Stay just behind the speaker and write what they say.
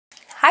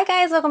Hi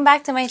guys, welcome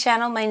back to my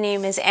channel. My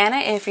name is Anna,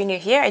 and if you're new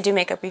here, I do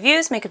makeup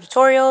reviews, makeup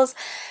tutorials,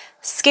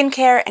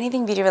 skincare,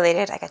 anything beauty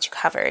related, I got you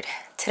covered.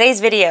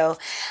 Today's video,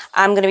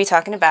 I'm going to be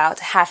talking about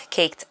Half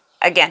Caked.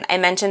 Again, I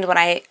mentioned when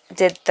I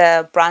did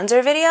the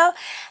bronzer video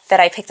that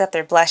I picked up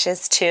their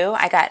blushes too.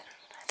 I got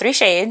 3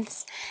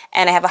 shades,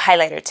 and I have a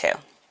highlighter too.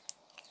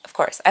 Of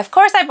course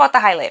I bought the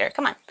highlighter,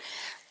 come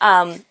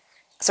on.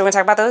 So we're going to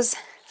talk about those.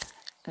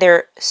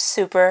 They're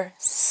super,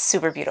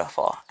 super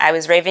beautiful. I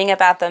was raving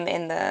about them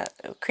in the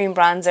cream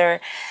bronzer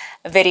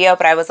video,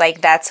 but I was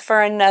like, that's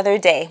for another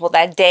day. Well,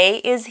 that day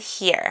is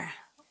here.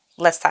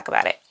 Let's talk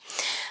about it.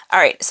 All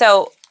right,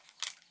 so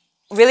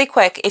really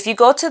quick, if you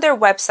go to their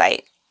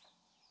website,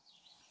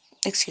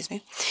 excuse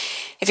me,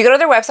 if you go to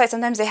their website,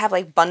 sometimes they have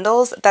like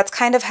bundles. That's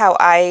kind of how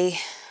I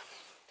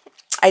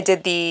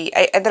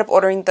ended up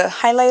ordering the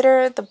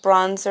highlighter, the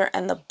bronzer,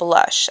 and the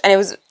blush, and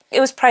it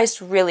was priced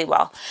really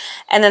well.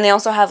 And then they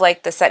also have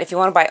like the set if you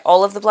want to buy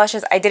all of the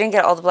blushes. I didn't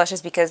get all the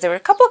blushes because there were a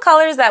couple of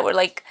colors that were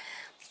like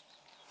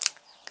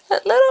a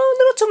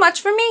little too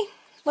much for me.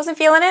 Wasn't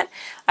feeling it.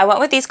 I went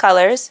with these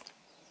colors,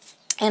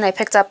 and I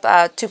picked up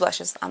 2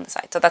 blushes on the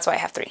side, so that's why I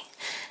have 3.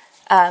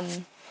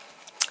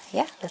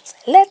 Yeah,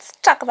 let's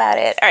talk about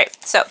it. All right,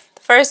 so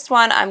the first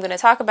one I'm going to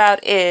talk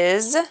about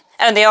is,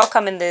 and they all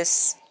come in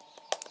this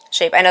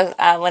shape. I know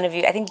one of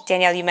you, I think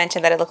Danielle, you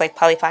mentioned that it looked like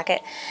Polly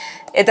Pocket.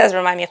 It does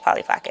remind me of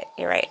Polly Pocket.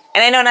 You're right.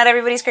 And I know not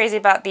everybody's crazy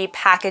about the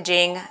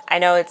packaging. I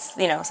know it's,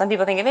 you know, some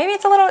people think maybe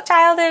it's a little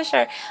childish,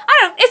 or I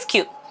don't know. It's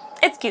cute.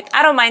 It's cute.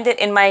 I don't mind it.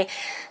 In my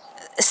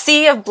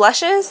sea of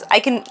blushes,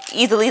 I can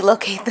easily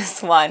locate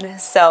this one.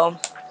 So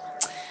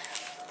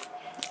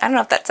I don't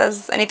know if that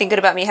says anything good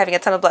about me having a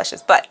ton of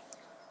blushes, but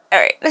all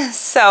right.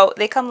 So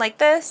they come like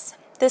this.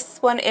 This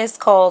one is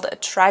called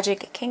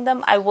Tragic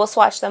Kingdom. I will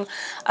swatch them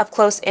up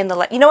close in the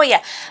light. You know what?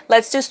 Yeah,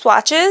 let's do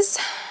swatches,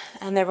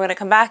 and then we're going to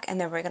come back, and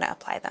then we're going to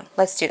apply them.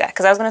 Let's do that,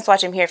 because I was going to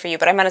swatch them here for you,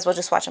 but I might as well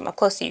just swatch them up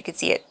close so you can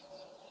see it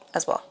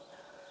as well.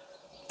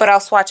 But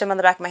I'll swatch them on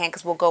the back of my hand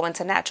because we'll go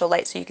into natural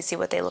light so you can see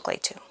what they look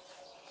like too.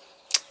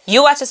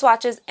 You watch the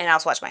swatches, and I'll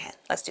swatch my hand.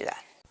 Let's do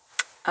that.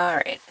 All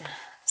right.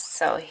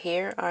 So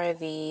here are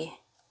the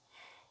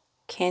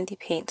candy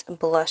paint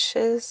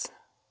blushes.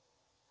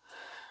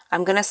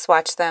 I'm going to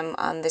swatch them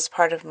on this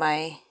part of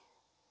my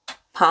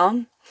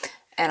palm,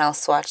 and I'll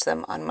swatch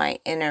them on my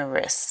inner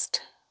wrist.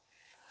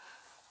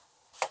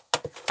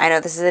 I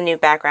know this is a new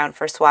background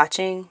for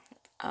swatching.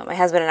 My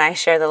husband and I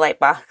share the light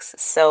box,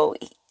 so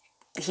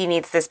he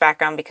needs this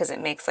background because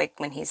it makes, like,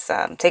 when he's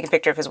taking a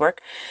picture of his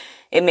work,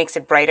 it makes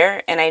it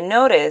brighter. And I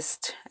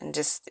noticed, and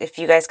just if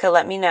you guys could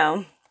let me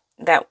know,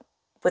 that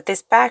with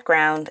this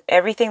background,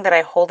 everything that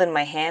I hold in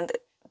my hand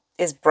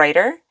is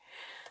brighter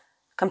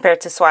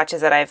compared to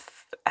swatches that I've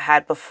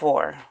had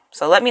before.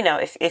 So let me know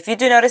if you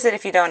do notice it.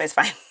 If you don't, it's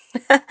fine.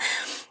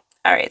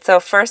 All right, so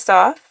first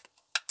off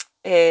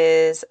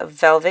is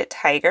Velvet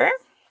Tiger.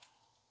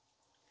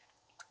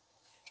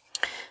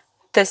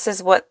 This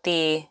is what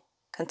the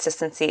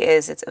consistency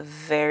is. It's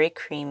very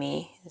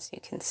creamy, as you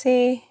can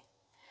see.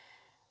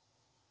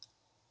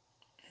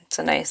 It's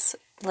a nice,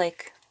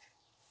 like,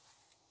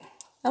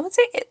 I would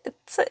say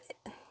you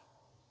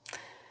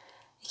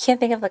can't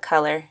think of the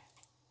color.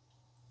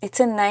 It's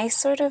a nice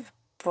sort of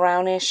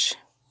brownish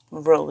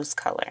rose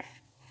color.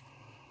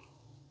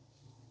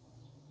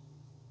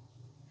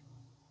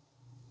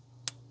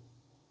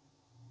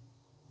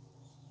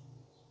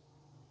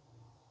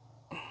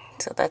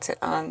 So that's it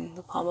on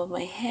the palm of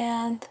my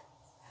hand.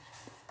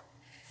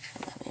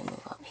 And let me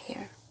move up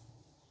here.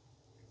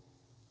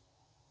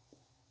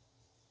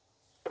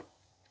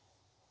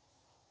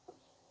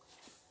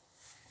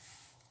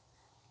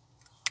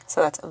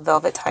 So that's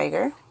Velvet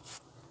Tiger.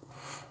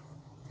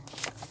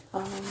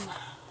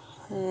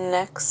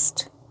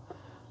 Next,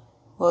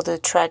 we'll do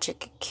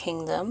Tragic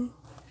Kingdom.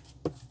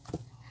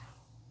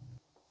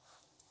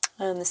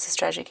 And this is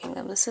Tragic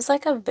Kingdom. This is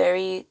like a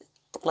very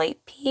light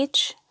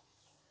peach.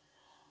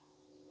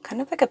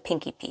 Kind of like a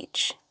pinky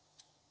peach.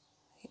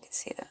 You can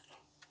see that.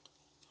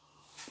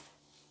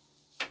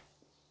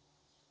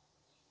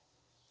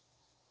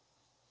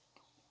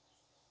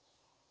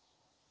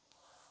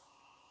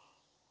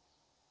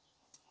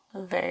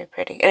 Very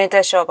pretty. And it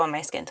does show up on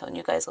my skin tone.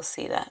 You guys will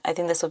see that. I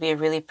think this will be a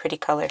really pretty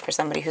color for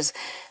somebody who's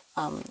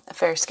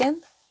fair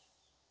skinned.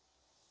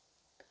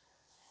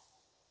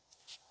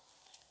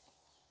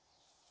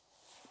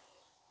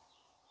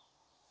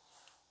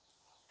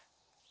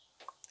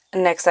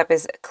 Next up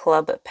is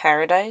Club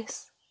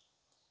Paradise.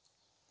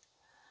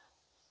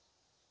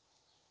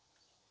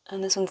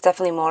 And this one's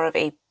definitely more of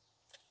a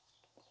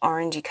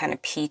orangey kind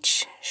of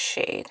peach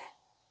shade.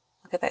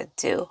 Look at that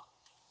dew.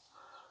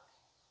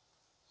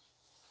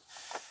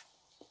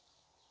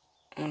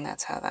 And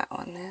that's how that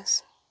one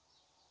is.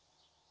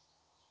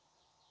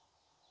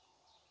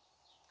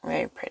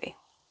 Very pretty.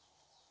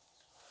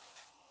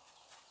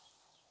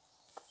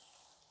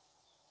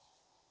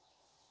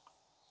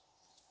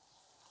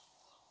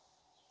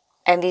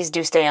 And these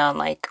do stay on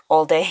like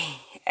all day,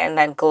 and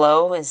that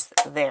glow is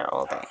there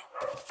all day.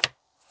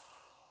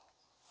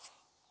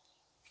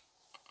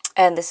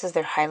 And this is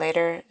their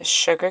highlighter,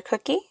 Sugar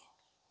Cookie.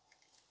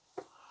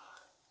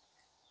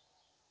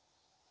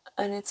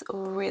 And it's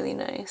really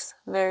nice.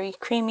 Very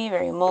creamy,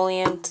 very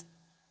emollient.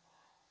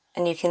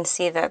 And you can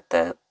see that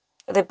the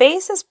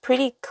base is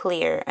pretty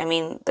clear. I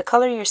mean, the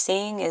color you're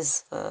seeing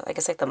is, I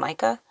guess, like the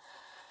mica.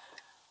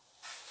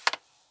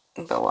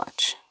 But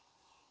watch.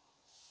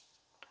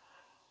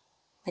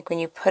 Like when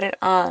you put it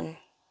on,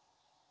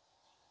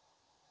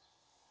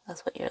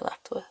 that's what you're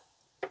left with.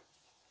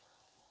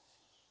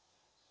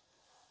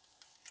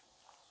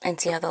 And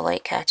see how the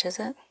light catches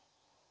it?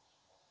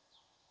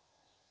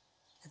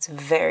 It's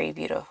very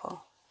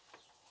beautiful.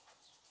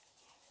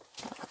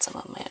 I'll put some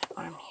on my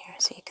arm here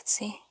so you can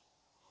see.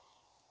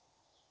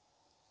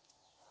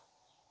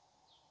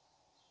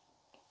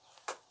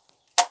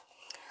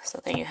 So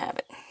there you have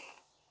it.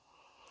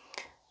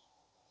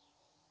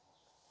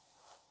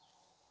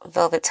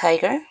 Velvet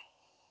Tiger,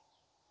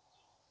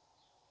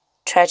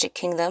 Tragic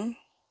Kingdom,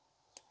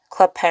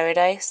 Club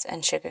Paradise,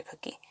 and Sugar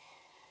Cookie.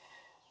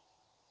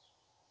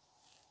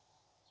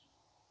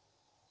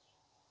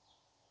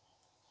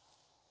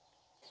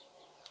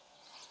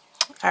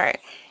 All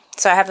right,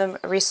 so I have them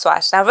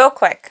re-swatched. Now real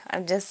quick,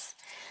 I'm just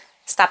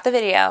stop the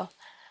video.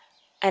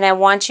 And I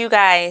want you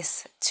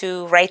guys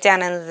to write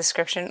down in the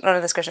description, or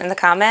in the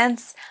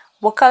comments,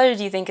 what color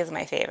do you think is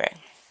my favorite?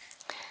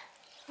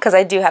 Because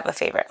I do have a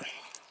favorite.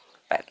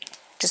 But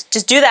just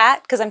do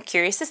that, because I'm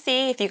curious to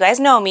see if you guys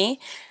know me.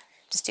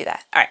 Just do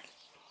that. All right.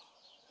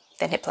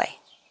 Then hit play.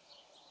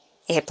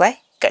 You hit play?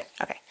 Good.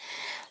 Okay.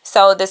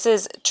 So this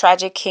is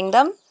Tragic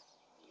Kingdom.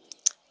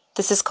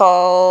 This is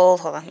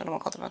called, hold on, I don't want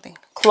to call it the wrong thing.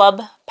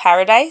 Club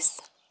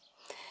Paradise.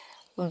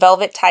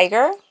 Velvet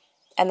Tiger.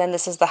 And then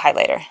this is the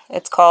highlighter.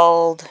 It's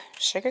called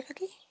Sugar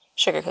Cookie?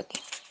 Sugar Cookie.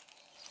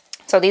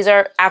 So these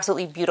are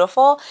absolutely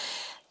beautiful.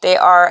 They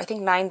are, I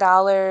think,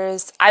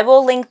 $9. I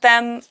will link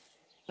them,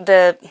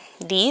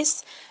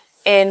 these,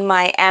 in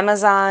my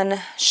Amazon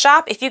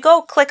shop. If you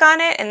go click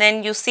on it, and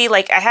then you'll see,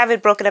 like, I have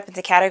it broken up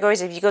into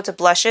categories. If you go to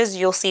blushes,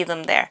 you'll see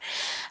them there.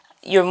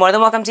 You're more than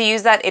welcome to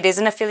use that. It is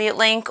an affiliate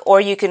link, or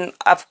you can,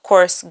 of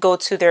course, go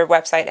to their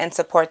website and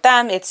support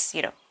them. It's,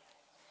 you know,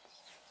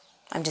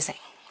 I'm just saying.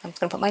 I'm just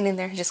going to put mine in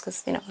there just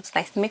because, you know, it's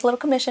nice to make a little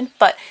commission.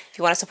 But if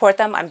you want to support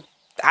them,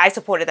 I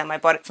supported them. I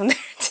bought it from there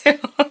too.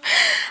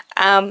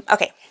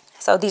 Okay,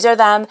 so these are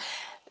them.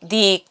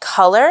 The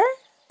color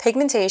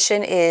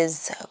pigmentation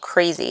is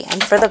crazy.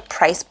 And for the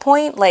price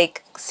point,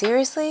 like,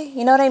 seriously,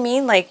 you know what I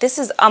mean? Like, this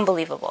is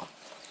unbelievable.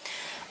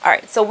 All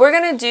right, so we're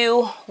going to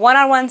do one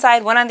on one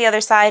side, one on the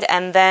other side,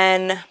 and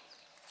then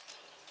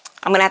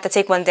I'm going to have to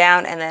take one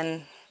down and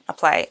then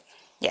apply it.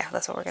 Yeah,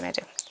 that's what we're going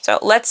to do. So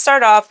let's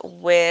start off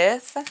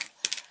with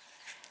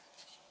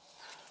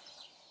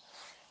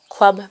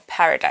Club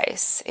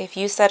Paradise. If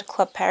you said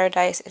Club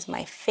Paradise is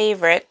my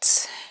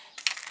favorite,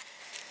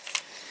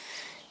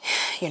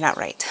 you're not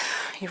right.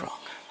 You're wrong.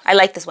 I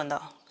like this one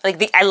though.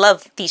 Like, I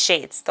love these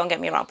shades. Don't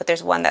get me wrong, but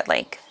there's one that,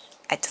 like,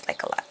 I just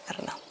like a lot. I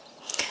don't know.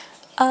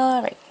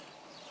 All right.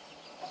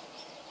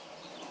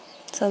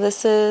 So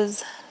this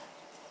is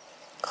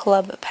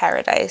Club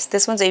Paradise.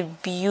 This one's a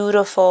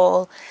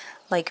beautiful,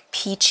 like,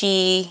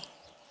 peachy,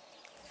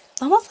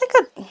 almost like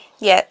a,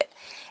 yeah,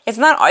 it's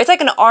not, it's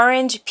like an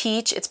orange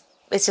peach.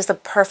 It's just a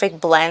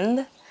perfect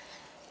blend.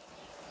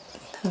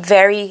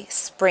 Very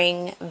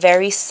spring,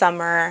 very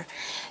summer.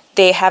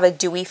 They have a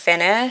dewy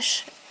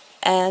finish,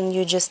 and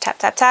you just tap,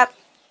 tap, tap,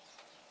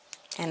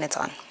 and it's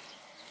on.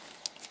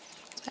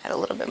 Add a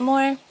little bit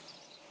more.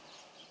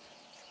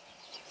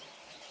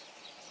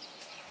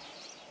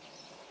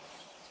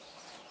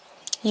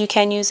 You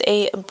can use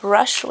a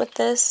brush with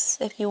this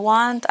if you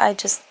want. I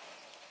just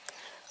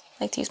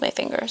like to use my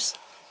fingers.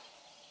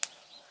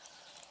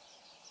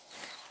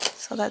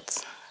 So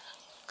that's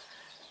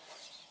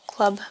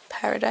Club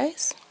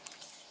Paradise.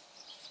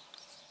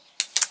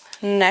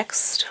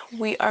 Next,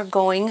 we are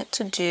going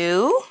to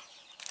do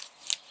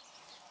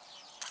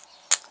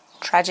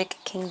Tragic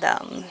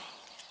Kingdom.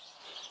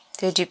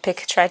 Did you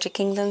pick Tragic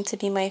Kingdom to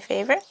be my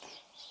favorite?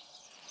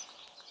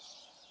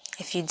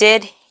 If you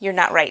did, you're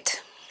not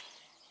right.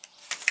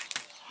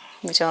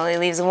 Which only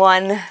leaves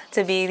one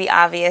to be the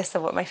obvious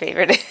of what my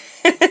favorite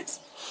is.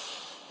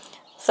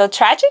 So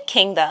Tragic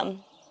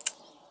Kingdom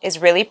is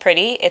really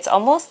pretty. It's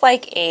almost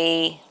like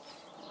a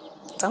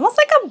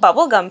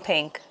bubblegum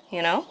pink,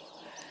 you know?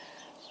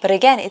 But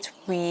again, it's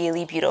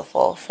really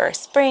beautiful for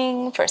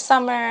spring, for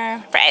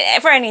summer,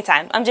 for any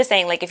time. I'm just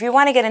saying, like, if you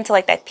want to get into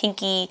like that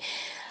pinky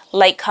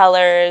light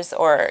colors,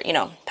 or, you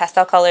know,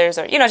 pastel colors,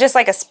 or, you know, just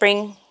like a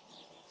spring,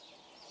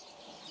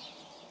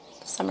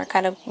 summer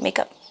kind of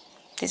makeup,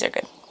 these are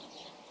good.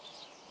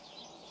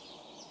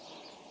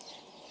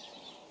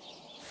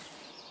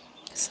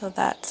 So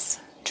that's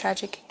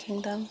Tragic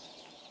Kingdom.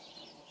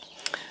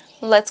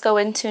 Let's go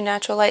into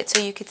Natural Light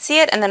so you could see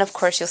it. And then, of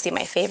course, you'll see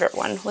my favorite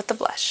one with the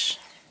blush,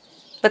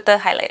 with the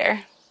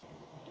highlighter.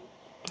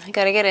 I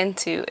gotta get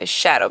into a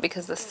shadow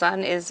because the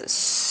sun is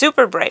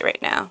super bright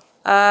right now.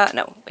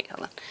 No, wait,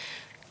 hold on.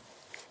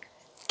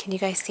 Can you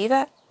guys see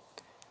that?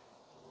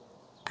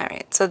 All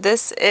right, so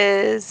this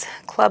is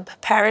Club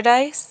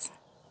Paradise.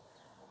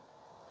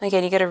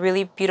 Again, you get a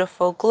really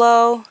beautiful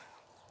glow.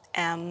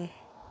 And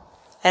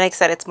like I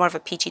said, it's more of a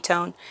peachy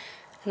tone.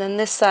 And then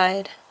this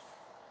side,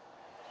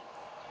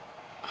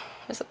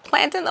 there's a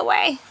plant in the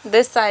way.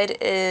 This side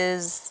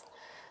is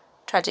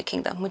Tragic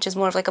Kingdom, which is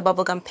more of like a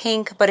bubblegum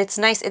pink, but it's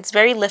nice. It's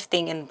very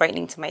lifting and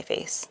brightening to my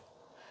face.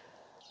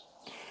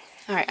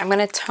 All right, I'm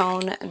gonna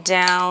tone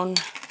down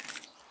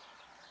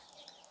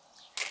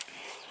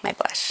my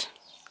blush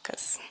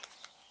because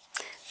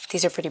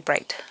these are pretty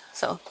bright.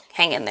 So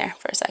hang in there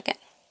for a second.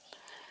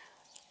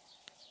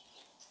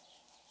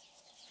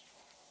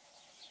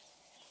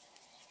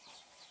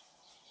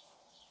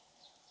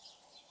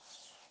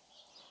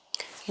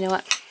 You know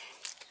what?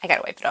 I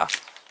gotta wipe it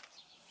off.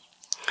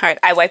 All right,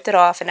 I wiped it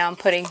off and now I'm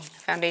putting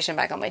foundation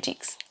back on my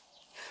cheeks.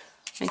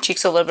 My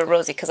cheeks are a little bit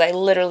rosy because I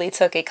literally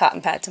took a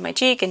cotton pad to my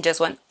cheek and just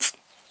went.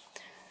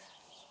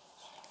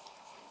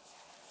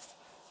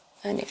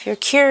 And if you're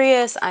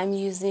curious, I'm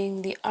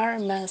using the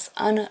RMS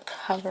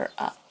Uncover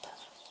Up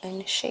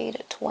in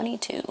shade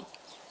 22.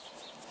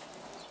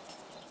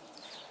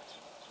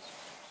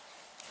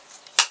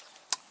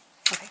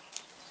 Okay.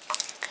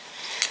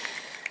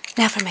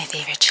 Now for my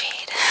favorite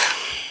shade.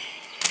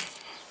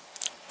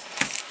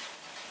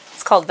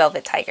 It's called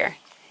Velvet Tiger.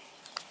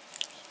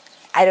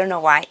 I don't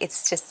know why,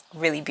 it's just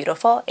really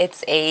beautiful.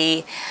 It's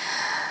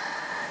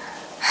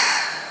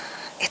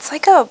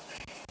like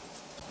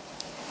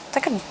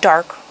a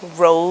dark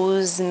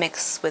rose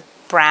mixed with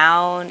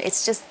brown.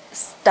 It's just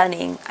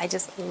stunning. I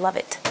just love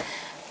it.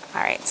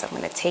 All right, so I'm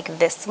going to take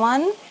this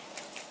one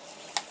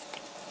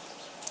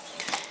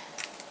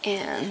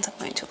and I'm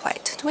going to apply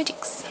it to my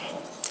cheeks.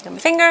 Take out my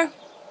finger,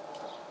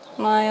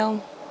 smile.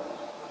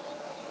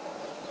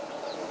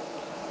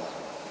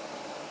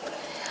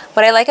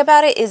 What I like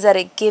about it is that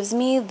it gives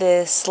me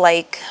this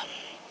like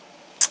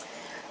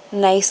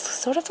nice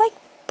sort of like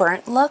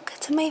burnt look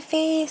to my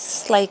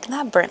face. Like,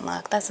 not burnt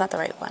look, that's not the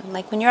right one.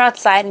 Like when you're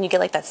outside and you get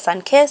like that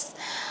sun kiss,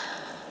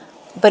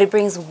 but it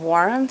brings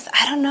warmth.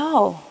 I don't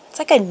know. It's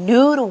like a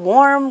nude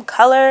warm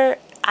color.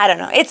 I don't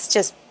know. It's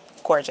just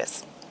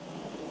gorgeous.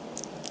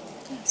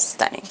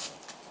 Stunning.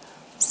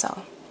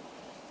 So,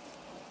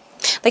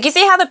 like you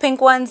see how the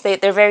pink ones, they're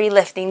very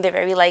lifting. They're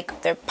very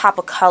like, they're pop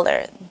of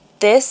color.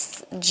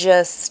 This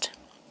just,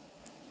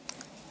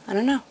 I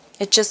don't know.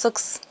 It just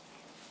looks,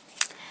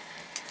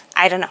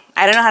 I don't know.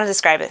 I don't know how to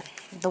describe it.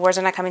 The words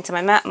are not coming to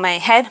my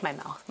head.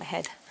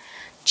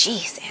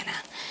 Jeez, Anna.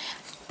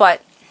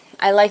 But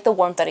I like the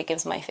warmth that it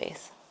gives my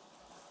face.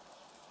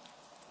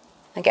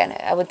 Again,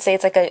 I would say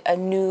it's like a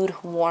nude,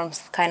 warm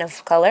kind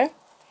of color.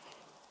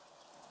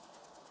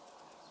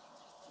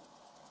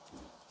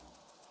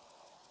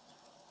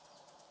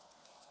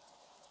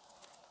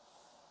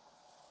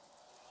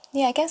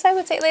 Yeah, I guess I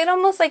would say like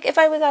almost like if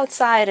I was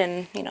outside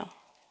and, you know,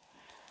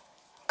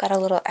 got a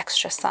little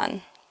extra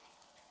sun.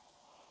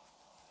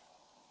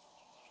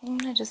 I'm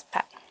gonna just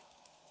pat.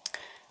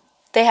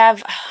 They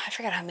have, I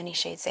forgot how many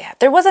shades they have.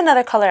 There was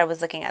another color I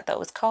was looking at though. It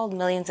was called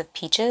Millions of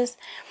Peaches.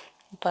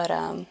 But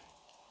I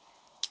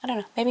don't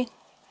know, maybe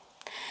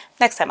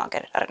next time I'll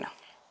get it. I don't know.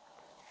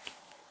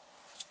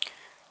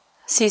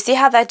 So you see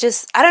how that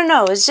just, I don't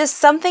know, it's just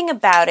something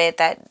about it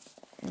that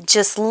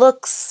just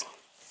looks,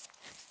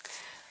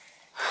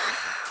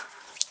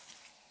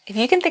 if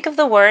you can think of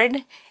the word,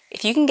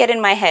 if you can get in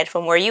my head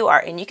from where you are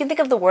and you can think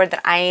of the word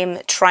that I am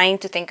trying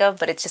to think of,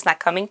 but it's just not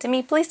coming to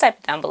me, please type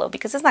it down below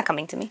because it's not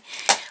coming to me.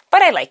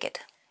 But I like it.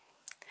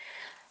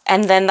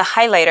 And then the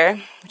highlighter,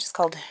 which is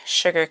called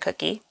Sugar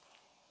Cookie.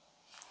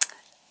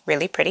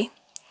 Really pretty.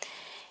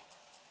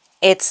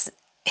 It's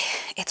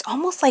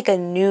almost like a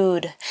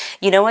nude.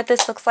 You know what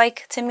this looks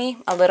like to me?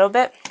 A little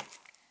bit.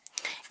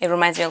 It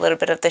reminds me a little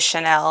bit of the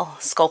Chanel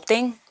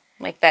sculpting,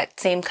 like that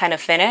same kind of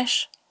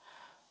finish.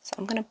 So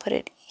I'm going to put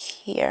it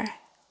here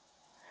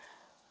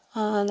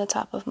on the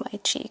top of my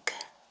cheek.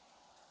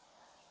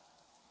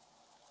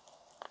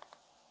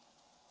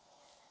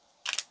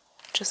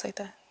 Just like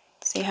that.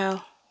 See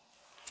how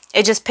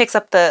it just picks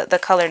up the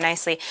color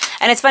nicely.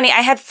 And it's funny,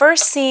 I had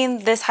first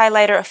seen this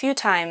highlighter a few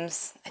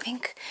times, I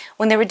think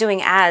when they were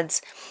doing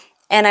ads,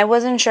 and I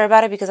wasn't sure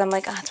about it because I'm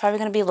like, oh, it's probably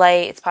going to be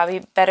light. It's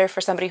probably better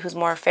for somebody who's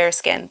more fair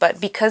skinned.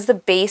 But because the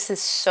base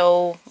is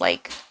so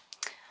like,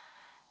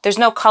 there's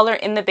no color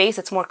in the base,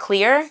 it's more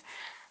clear,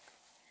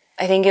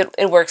 I think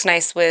it works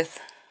nice with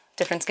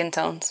different skin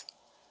tones.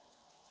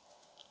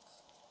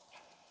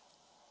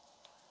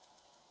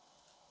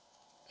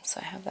 So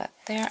I have that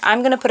there. I'm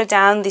going to put it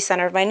down the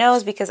center of my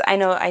nose because I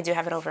know I do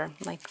have it over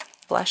like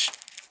blush.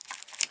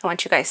 I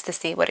want you guys to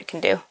see what it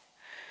can do.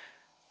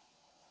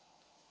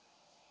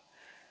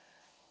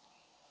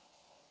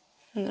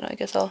 And then I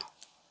guess I'll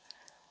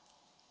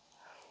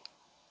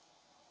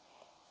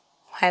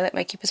highlight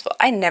my Cupid's bow.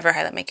 I never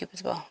highlight my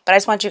Cupid's bow, but I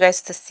just want you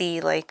guys to see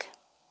like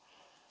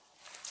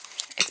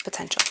its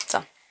potential.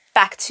 So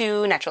back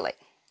to natural light.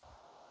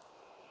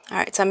 All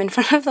right, so I'm in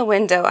front of the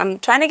window. I'm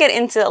trying to get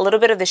into a little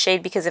bit of the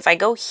shade because if I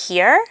go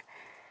here,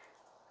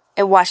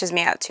 it washes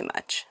me out too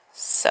much.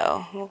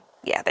 So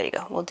yeah, there you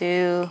go. We'll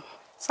do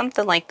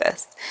something like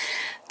this.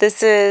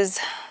 This is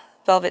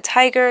Velvet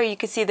Tiger. You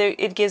can see there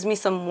it gives me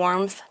some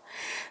warmth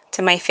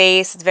to my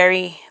face. It's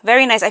very,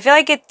 very nice. I feel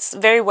like it's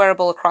very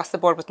wearable across the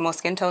board with most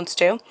skin tones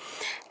too.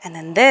 And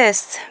then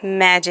this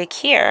magic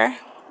here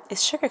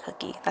is Sugar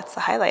Cookie. That's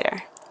the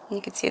highlighter.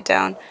 You can see it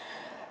down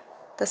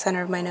the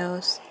center of my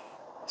nose.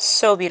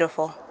 So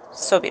beautiful,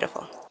 so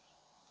beautiful.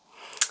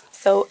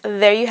 So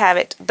there you have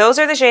it. Those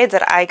are the shades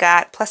that I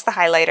got, plus the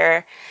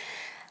highlighter.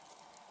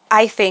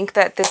 I think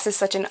that this is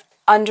such an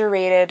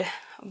underrated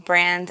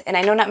brand, and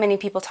I know not many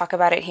people talk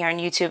about it here on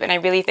YouTube, and I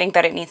really think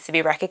that it needs to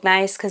be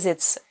recognized because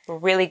it's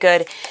really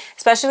good,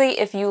 especially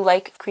if you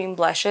like cream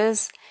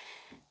blushes.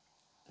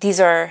 These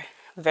are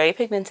very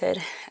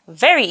pigmented,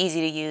 very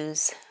easy to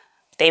use.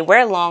 They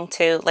wear long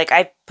too. Like,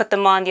 I put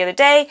them on the other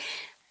day,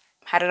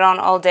 had it on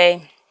all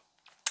day.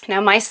 Now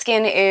my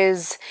skin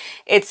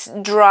it's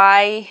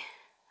dry.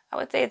 I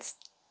would say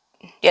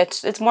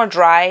it's more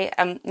dry.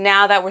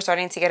 Now that we're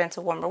starting to get into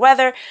warmer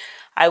weather,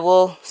 I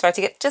will start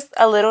to get just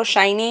a little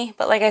shiny.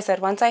 But like I said,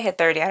 once I hit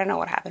 30, I don't know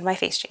what happened. My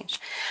face changed.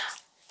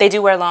 They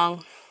do wear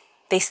long.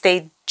 They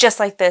stay just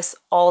like this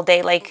all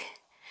day. Like,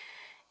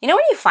 you know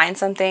when you find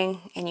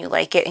something and you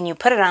like it and you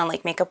put it on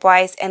like makeup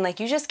wise and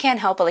like you just can't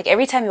help it. Like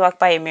every time you walk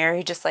by a mirror,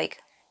 you're just like,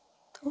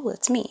 oh,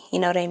 it's me. You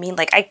know what I mean?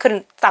 Like I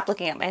couldn't stop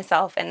looking at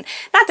myself, and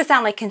not to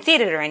sound like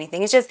conceited or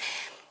anything. It's just,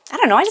 I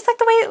don't know. I just like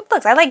the way it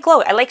looks. I like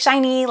glow. I like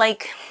shiny,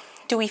 like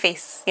dewy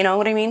face. You know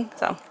what I mean?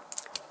 So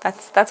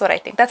that's what I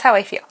think. That's how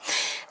I feel.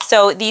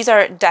 So these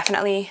are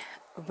definitely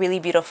really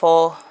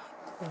beautiful,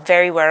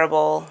 very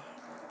wearable,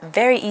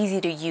 very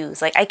easy to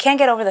use. Like I can't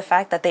get over the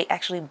fact that they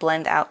actually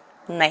blend out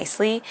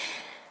nicely.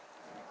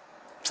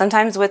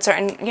 Sometimes with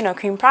certain, you know,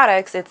 cream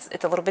products, it's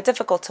a little bit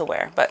difficult to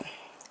wear, but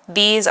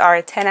these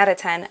are 10 out of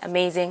 10,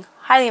 amazing.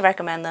 Highly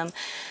recommend them.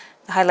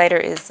 The highlighter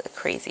is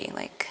crazy.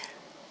 Like,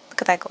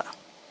 look at that glow.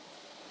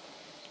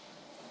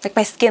 Like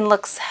my skin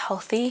looks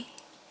healthy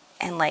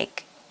and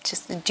like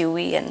just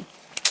dewy, and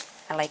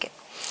I like it.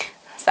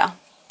 So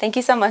thank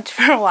you so much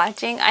for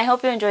watching. I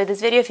hope you enjoyed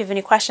this video. If you have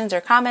any questions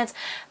or comments,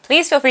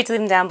 please feel free to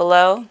leave them down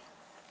below.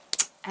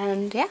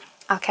 And yeah,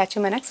 I'll catch you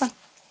in my next one.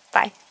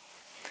 Bye.